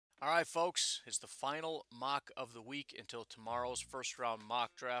All right, folks, it's the final mock of the week until tomorrow's first round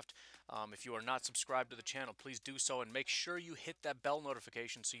mock draft. If you are not subscribed to the channel, please do so and make sure you hit that bell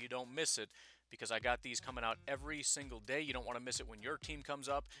notification so you don't miss it because I got these coming out every single day. You don't want to miss it when your team comes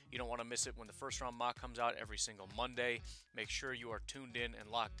up. You don't want to miss it when the first round mock comes out every single Monday. Make sure you are tuned in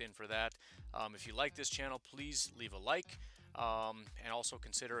and locked in for that. If you like this channel, please leave a like. And also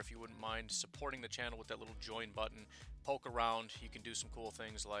consider, if you wouldn't mind, supporting the channel with that little join button. Poke around. You can do some cool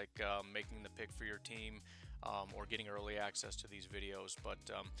things like making the pick for your team or getting early access to these videos. But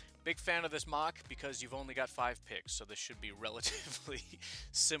big fan of this mock because you've only got 5 picks, so this should be relatively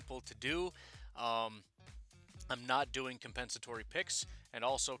simple to do. I'm not doing compensatory picks, and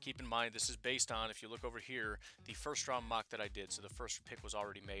also keep in mind this is based on, if you look over here, the first round mock that I did. So the first pick was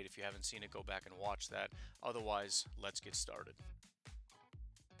already made. If you haven't seen it, go back and watch that. Otherwise, let's get started.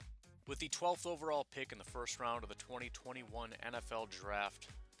 With the 12th overall pick in the first round of the 2021 NFL Draft,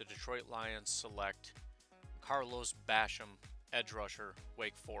 the Detroit Lions select Carlos Basham, edge rusher,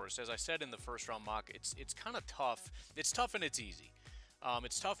 Wake Forest. As I said in the first round mock, it's kind of tough. It's tough and it's easy.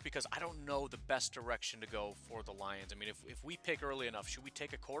 It's tough because I don't know the best direction to go for the Lions. I mean, if we pick early enough, should we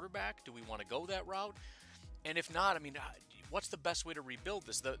take a quarterback? Do we want to go that route? And if not, I mean, what's the best way to rebuild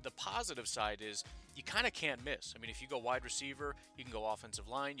this? The positive side is you kind of can't miss. I mean, if you go wide receiver, you can go offensive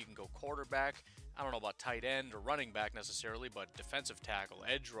line, you can go quarterback. I don't know about tight end or running back necessarily, but defensive tackle,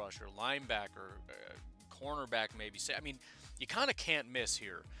 edge rusher, linebacker, cornerback maybe. I mean, you kind of can't miss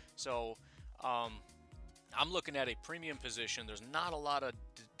here. So I'm looking at a premium position. There's not a lot of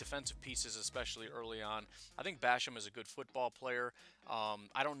defensive pieces, especially early on. I think Basham is a good football player.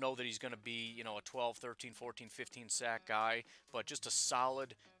 I don't know that he's going to be, a 12, 13, 14, 15 sack guy, but just a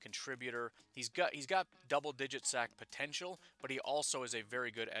solid contributor. He's got double-digit sack potential, but he also is a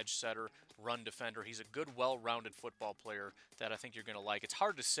very good edge setter, run defender. He's a good, well-rounded football player that I think you're going to like. It's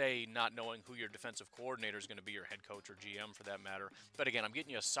hard to say not knowing who your defensive coordinator is going to be, your head coach or GM for that matter. But again, I'm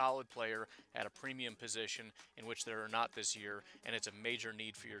getting you a solid player at a premium position in which there are not this year, and it's a major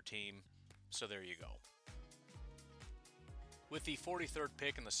need for your team. So there you go. With the 43rd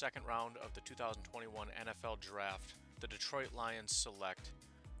pick in the second round of the 2021 NFL Draft, the Detroit Lions select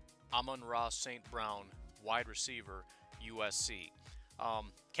Amon-Ra St. Brown, wide receiver, USC.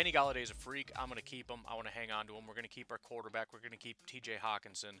 Kenny Golladay is a freak. I'm going to keep him. I want to hang on to him. We're going to keep our quarterback. We're going to keep TJ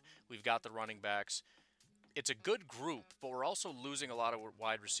Hawkinson. We've got the running backs. It's a good group, but we're also losing a lot of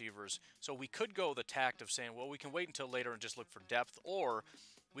wide receivers. So we could go the tact of saying, well, we can wait until later and just look for depth, or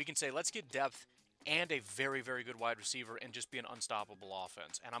we can say, let's get depth and a very, very good wide receiver and just be an unstoppable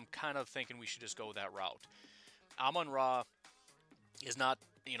offense. And I'm kind of thinking we should just go that route. Amon-Ra is not,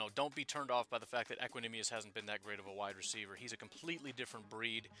 don't be turned off by the fact that Equanimous hasn't been that great of a wide receiver. He's a completely different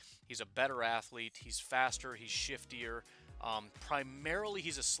breed. He's a better athlete. He's faster. He's shiftier. Primarily,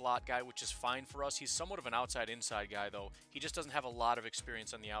 he's a slot guy, which is fine for us. He's somewhat of an outside-inside guy, though. He just doesn't have a lot of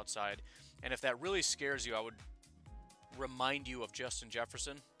experience on the outside. And if that really scares you, I would remind you of Justin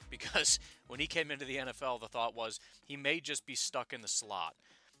Jefferson, because when he came into the NFL, the thought was he may just be stuck in the slot.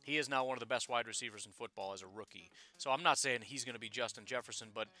 He is now one of the best wide receivers in football as a rookie. So I'm not saying he's going to be Justin Jefferson,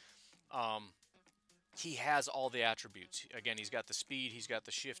 but he has all the attributes. Again, he's got the speed, he's got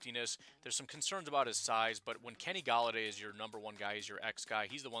the shiftiness. There's some concerns about his size, but when Kenny Golladay is your number one guy, he's your X guy,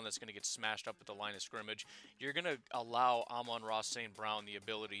 he's the one that's going to get smashed up at the line of scrimmage. You're going to allow Amon-Ra St. Brown the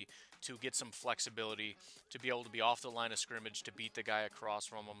ability to get some flexibility, to be able to be off the line of scrimmage, to beat the guy across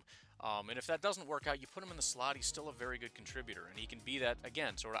from him. And if that doesn't work out, you put him in the slot, he's still a very good contributor. And he can be that,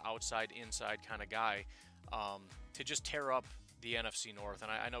 again, sort of outside-inside kind of guy to just tear up the NFC North.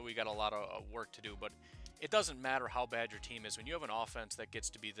 And I know we got a lot of work to do, but it doesn't matter how bad your team is. When you have an offense that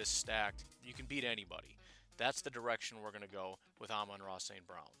gets to be this stacked, you can beat anybody. That's the direction we're going to go with Amon-Ra St.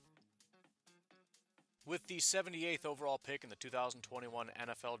 Brown. With the 78th overall pick in the 2021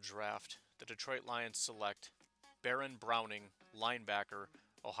 NFL Draft, the Detroit Lions select Baron Browning, linebacker,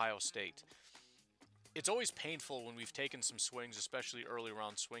 Ohio State. It's always painful when we've taken some swings, especially early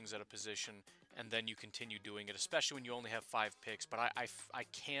round swings at a position, and then you continue doing it, especially when you only have 5 picks. But I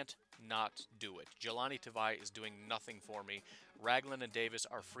can't not do it. Jelani Tavai is doing nothing for me. Ragland and Davis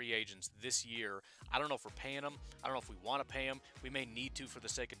are free agents this year. I don't know if we're paying them. I don't know if we want to pay them. We may need to for the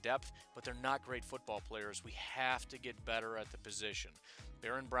sake of depth, but they're not great football players. We have to get better at the position.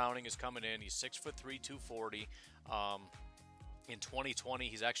 Baron Browning is coming in. He's 6'3", 240. In 2020,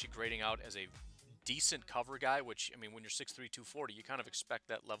 he's actually grading out as a decent cover guy, which, I mean, when you're 6'3", 240, you kind of expect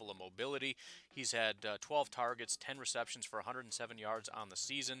that level of mobility. He's had 12 targets, 10 receptions for 107 yards on the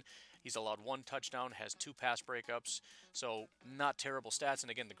season. He's allowed 1 touchdown, has 2 pass breakups, so not terrible stats.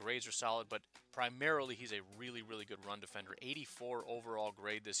 And again, the grades are solid, but primarily he's a really, really good run defender. 84 overall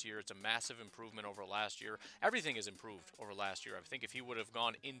grade this year. It's a massive improvement over last year. Everything has improved over last year. I think if he would have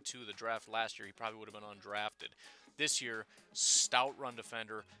gone into the draft last year, he probably would have been undrafted. This year, stout run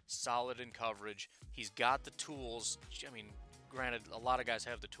defender, solid in coverage. He's got the tools. I mean, granted, a lot of guys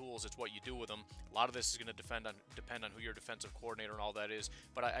have the tools. It's what you do with them. A lot of this is going to depend on who your defensive coordinator and all that is.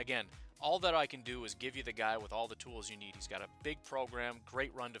 But again, all that I can do is give you the guy with all the tools you need. He's got a big program,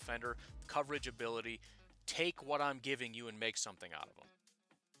 great run defender, coverage ability. Take what I'm giving you and make something out of him.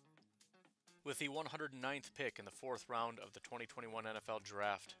 With the 109th pick in the 4th round of the 2021 NFL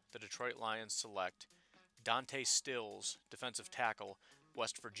Draft, the Detroit Lions select Dante Stills, defensive tackle,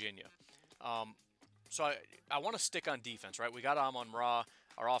 West Virginia. So I want to stick on defense, right? We got Amon-Ra.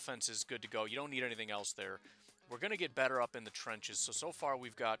 Our offense is good to go. You don't need anything else there. We're going to get better up in the trenches. So far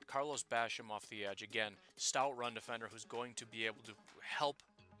we've got Carlos Basham off the edge. Again, stout run defender who's going to be able to help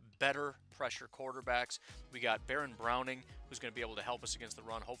better pressure quarterbacks. We got Baron Browning, who's going to be able to help us against the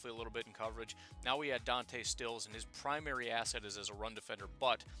run, hopefully a little bit in coverage. Now we had Dante Stills, and his primary asset is as a run defender,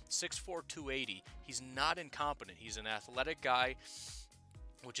 but 6'4", 280, he's not incompetent. He's an athletic guy,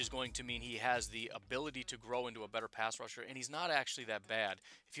 which is going to mean he has the ability to grow into a better pass rusher, and he's not actually that bad.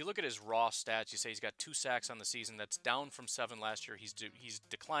 If you look at his raw stats, you say he's got 2 sacks on the season. That's down from 7 last year. He's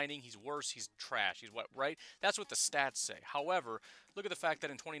declining. He's worse. He's trash. He's what, right? That's what the stats say. However, look at the fact that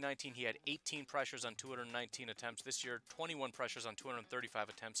in 2019 he had 18 pressures on 219 attempts. This year, 21 pressures on 235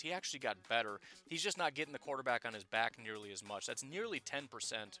 attempts. He actually got better. He's just not getting the quarterback on his back nearly as much. That's nearly 10%,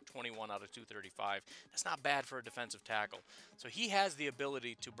 21 out of 235. That's not bad for a defensive tackle. So he has the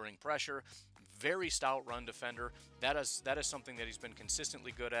ability to bring pressure. Very stout run defender. That is something that he's been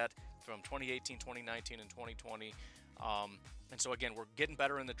consistently good at from 2018, 2019, and 2020. And so again, we're getting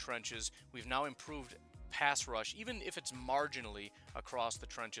better in the trenches. We've now improved pass rush, even if it's marginally across the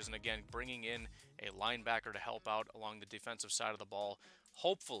trenches. And again, bringing in a linebacker to help out along the defensive side of the ball.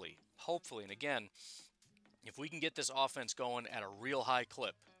 Hopefully, and again, if we can get this offense going at a real high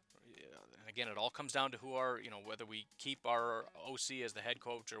clip, and again, it all comes down to whether we keep our OC as the head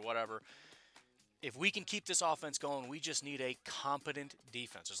coach or whatever. If we can keep this offense going, we just need a competent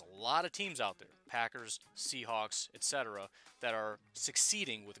defense. There's a lot of teams out there, Packers, Seahawks, etc., that are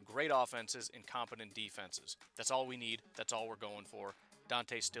succeeding with great offenses and competent defenses. That's all we need. That's all we're going for.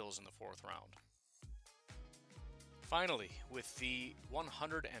 Dante Stills in the 4th round. Finally, with the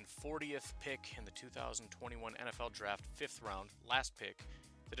 140th pick in the 2021 NFL Draft, 5th round, last pick,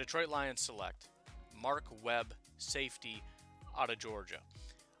 the Detroit Lions select Mark Webb, safety, out of Georgia.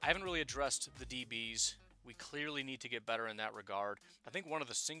 I haven't really addressed the DBs. We clearly need to get better in that regard. I think one of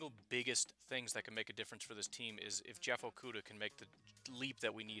the single biggest things that can make a difference for this team is if Jeff Okudah can make the leap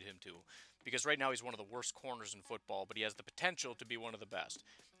that we need him to. Because right now he's one of the worst corners in football, but he has the potential to be one of the best.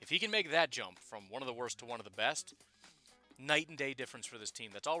 If he can make that jump from one of the worst to one of the best, night and day difference for this team.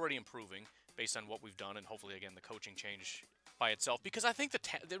 That's already improving based on what we've done, and hopefully, again, the coaching change by itself. Because I think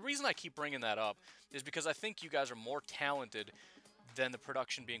the reason I keep bringing that up is because I think you guys are more talented than the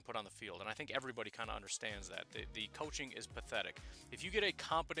production being put on the field. And I think everybody kind of understands that. The coaching is pathetic. If you get a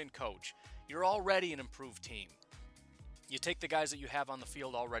competent coach, you're already an improved team. You take the guys that you have on the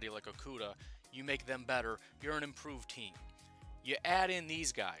field already, like Okudah, you make them better, you're an improved team. You add in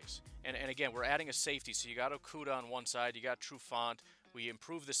these guys, and again, we're adding a safety, so you got Okudah on one side, you got Trufant, we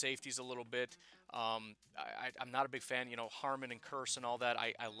improve the safeties a little bit. I'm not a big fan, Harmon and Curse and all that.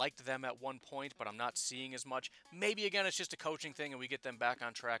 I liked them at one point, but I'm not seeing as much. Maybe, again, it's just a coaching thing and we get them back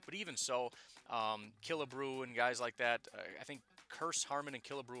on track. But even so, Killebrew and guys like that, I think Curse, Harmon, and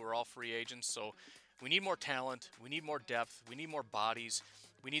Killebrew are all free agents. So we need more talent. We need more depth. We need more bodies.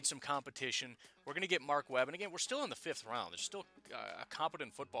 We need some competition. We're going to get Mark Webb. And again, we're still in the 5th round. There's still a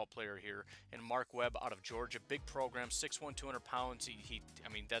competent football player here in Mark Webb out of Georgia. Big program, 6'1", 200 pounds.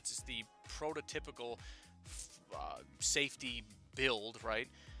 That's the prototypical safety build, right?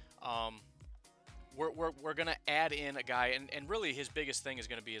 We're going to add in a guy, and really his biggest thing is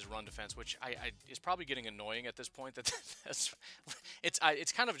going to be his run defense, which is probably getting annoying at this point.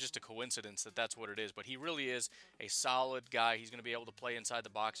 It's kind of just a coincidence that that's what it is, but he really is a solid guy. He's going to be able to play inside the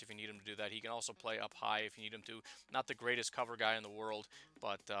box if you need him to do that. He can also play up high if you need him to. Not the greatest cover guy in the world,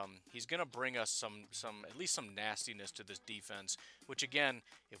 but he's going to bring us at least some nastiness to this defense, which again,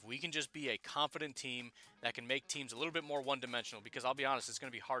 if we can just be a confident team that can make teams a little bit more one-dimensional, because I'll be honest, it's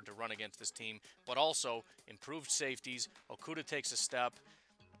going to be hard to run against this team, but also improved safeties. Okudah takes a step.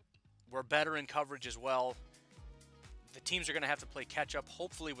 we're better in coverage as well. The teams are going to have to play catch-up,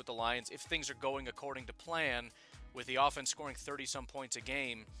 hopefully, with the Lions if things are going according to plan, with the offense scoring 30-some points a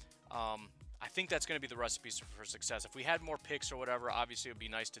game. I think that's going to be the recipe for success. If we had more picks or whatever, obviously it would be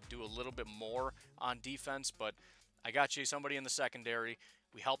nice to do a little bit more on defense, but I got you somebody in the secondary.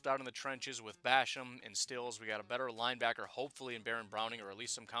 We helped out in the trenches with Basham and Stills. We got a better linebacker, hopefully, in Baron Browning, or at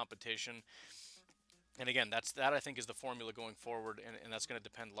least some competition. And again, that I think is the formula going forward, and that's going to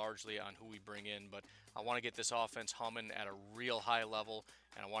depend largely on who we bring in. But I want to get this offense humming at a real high level,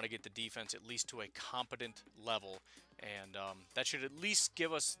 and I want to get the defense at least to a competent level. And that should at least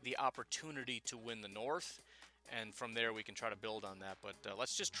give us the opportunity to win the North. And from there, we can try to build on that. But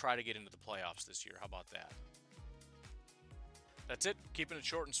let's just try to get into the playoffs this year. How about that? That's it. Keeping it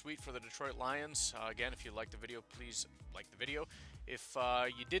short and sweet for the Detroit Lions. Again, if you liked the video, please like the video. If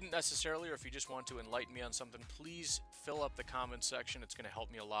you didn't necessarily, or if you just want to enlighten me on something, please fill up the comment section. It's going to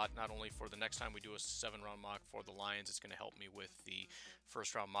help me a lot, not only for the next time we do a 7-round mock for the Lions, it's going to help me with the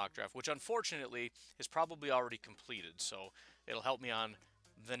first-round mock draft, which unfortunately is probably already completed. So it'll help me on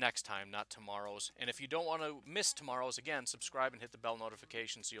the next time, not tomorrow's. And if you don't want to miss tomorrow's, again, subscribe and hit the bell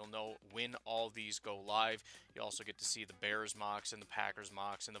notification so you'll know when all these go live. You also get to see the Bears mocks and the Packers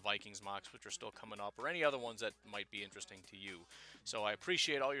mocks and the Vikings mocks, which are still coming up, or any other ones that might be interesting to you. So I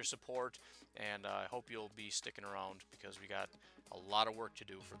appreciate all your support, and I hope you'll be sticking around because we got a lot of work to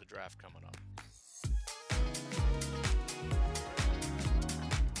do for the draft coming up.